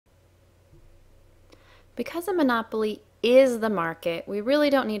Because a monopoly is the market, we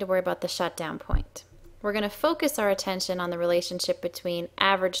really don't need to worry about the shutdown point. We're going to focus our attention on the relationship between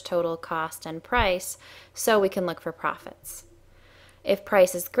average total cost and price so we can look for profits. If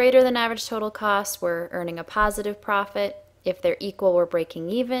price is greater than average total cost, we're earning a positive profit. If they're equal, we're breaking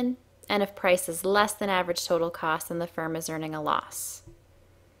even. And if price is less than average total cost, then the firm is earning a loss.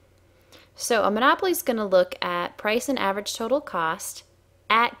 So a monopoly is going to look at price and average total cost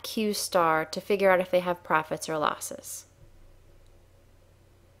at Q star to figure out if they have profits or losses.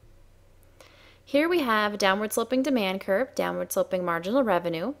 Here we have a downward sloping demand curve, downward sloping marginal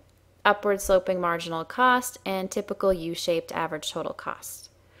revenue, upward sloping marginal cost, and typical U-shaped average total cost.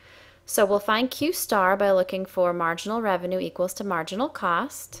 So we'll find Q star by looking for marginal revenue equals to marginal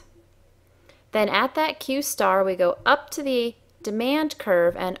cost. Then at that Q star, we go up to the demand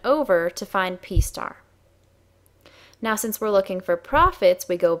curve and over to find P star. Now since we're looking for profits,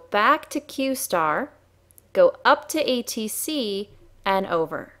 we go back to Q star, go up to ATC, and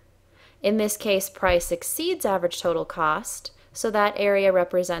over. In this case, price exceeds average total cost, so that area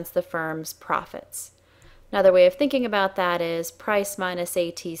represents the firm's profits. Another way of thinking about that is price minus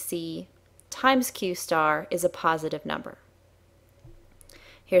ATC times Q star is a positive number.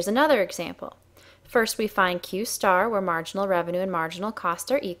 Here's another example. First, we find Q star where marginal revenue and marginal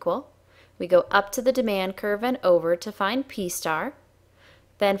cost are equal. We go up to the demand curve and over to find P star.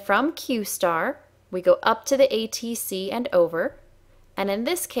 Then from Q star, we go up to the ATC and over. And in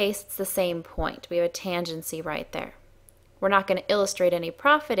this case, it's the same point. We have a tangency right there. We're not going to illustrate any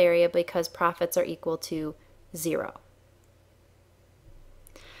profit area because profits are equal to 0.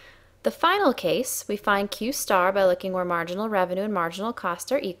 The final case, we find Q star by looking where marginal revenue and marginal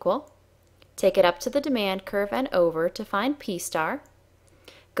cost are equal. Take it up to the demand curve and over to find P star.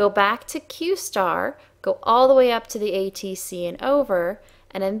 Go back to Q star, go all the way up to the ATC and over,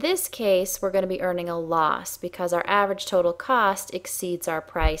 and in this case, we're going to be earning a loss because our average total cost exceeds our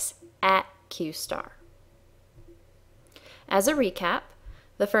price at Q star. As a recap,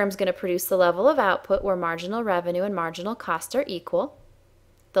 the firm's going to produce the level of output where marginal revenue and marginal cost are equal.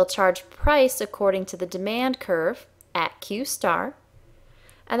 They'll charge price according to the demand curve at Q star,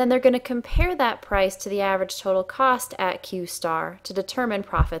 and then they're going to compare that price to the average total cost at Q star to determine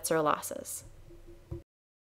profits or losses.